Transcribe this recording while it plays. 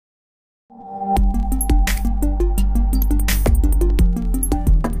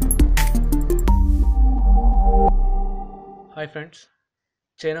Hi friends.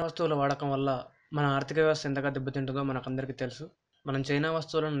 China వస్తువుల వాడకం వల్ల మన ఆర్థిక వ్యవస్థ ఎంతగా దెబ్బతింటుందో మనకందరికీ తెలుసు. మనం చైనా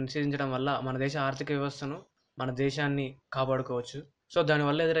వస్తువులను నిషేధించడం వల్ల మన దేశ ఆర్థిక వ్యవస్థను, మన దేశాన్ని కాపాడుకోవచ్చు. సో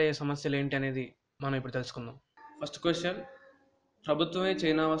దానివల్ల ఎదురయ్యే సమస్యలు ఏంటి అనేది మనం ఇప్పుడు తెలుసుకుందాం. ఫస్ట్ క్వశ్చన్: ప్రభుత్వమే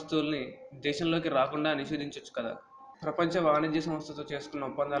చైనా వస్తువుల్ని దేశంలోకి రాకుండా నిషేధించవచ్చు కదా? ప్రపంచ వాణిజ్య సంస్థతో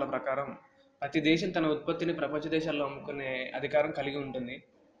చేసుకున్న ఒప్పందాల ప్రకారం ప్రతి దేశం తన ఉత్పత్తిని ప్రపంచ దేశాల్లో అమ్ముకునే అధికారం కలిగి ఉంటుంది.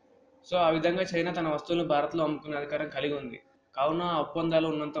 సో ఆ విధంగా చైనా తన వస్తువులను భారత్లో అమ్ముకునే అధికారం కలిగి ఉంది. కావున ఆ ఒప్పందాలు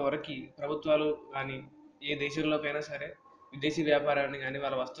ఉన్నంత వరకు ప్రభుత్వాలు కానీ ఏ దేశంలోకైనా సరే విదేశీ వ్యాపారాన్ని కానీ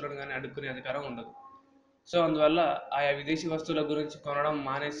వాళ్ళ వస్తువులను కానీ అడ్డుకునే అధికారం ఉండదు. సో అందువల్ల ఆయా విదేశీ వస్తువుల గురించి కొనడం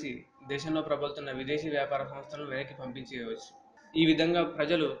మానేసి దేశంలో ప్రబలుతున్న విదేశీ వ్యాపార సంస్థలను వెనక్కి పంపించేయవచ్చు. ఈ విధంగా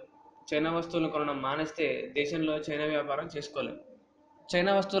ప్రజలు చైనా వస్తువులను కొనడం మానేస్తే దేశంలో చైనా వ్యాపారం చేసుకోలేము.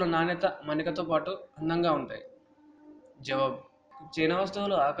 చైనా వస్తువుల నాణ్యత, మన్నికతో పాటు అందంగా ఉంటాయి. జవాబు: చైనా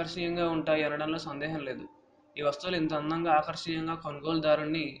వస్తువులు ఆకర్షణీయంగా ఉంటాయి అనడంలో సందేహం లేదు. ఈ వస్తువులు ఇంత అందంగా, ఆకర్షణీయంగా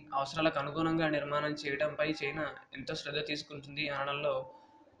కొనుగోలుదారుని అవసరాలకు అనుగుణంగా నిర్మాణం చేయడంపై చైనా ఎంతో శ్రద్ధ తీసుకుంటుంది అనడంలో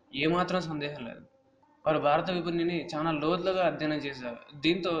ఏమాత్రం సందేహం లేదు. వారు భారత విపణిని చాలా లోతుగా అధ్యయనం చేశారు.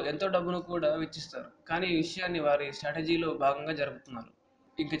 దీంతో ఎంతో డబ్బును కూడా వెచ్చిస్తారు. కానీ ఈ విషయాన్ని వారి స్ట్రాటజీలో భాగంగా జరుపుతున్నారు.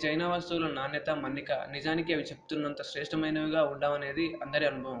 ఇంక చైనా వస్తువుల నాణ్యత, మన్నిక నిజానికి అవి చెప్తున్నంత శ్రేష్టమైనవిగా ఉండవనేది అందరి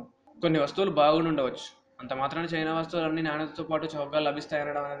అనుభవం. కొన్ని వస్తువులు బాగుండవచ్చు, అంత మాత్రాన చైనా వస్తువులన్నీ నాణ్యతతో పాటు చౌకగా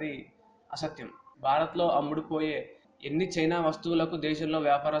లభిస్తాయనడం అనేది అసత్యం. భారత్లో అమ్ముడుపోయే ఎన్ని చైనా వస్తువులకు దేశంలో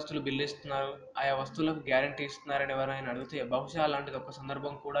వ్యాపారస్తులు బిల్లు ఇస్తున్నారు, ఆయా వస్తువులకు గ్యారంటీ ఇస్తున్నారని ఎవరైనా అడిగితే బహుశా అలాంటిది ఒక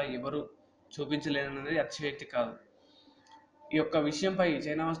సందర్భం కూడా ఎవరు చూపించలేనది అతిశయోక్తి కాదు. ఈ యొక్క విషయంపై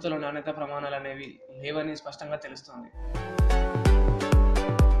చైనా వస్తువుల నాణ్యత ప్రమాణాలు అనేవి లేవని స్పష్టంగా తెలుస్తోంది.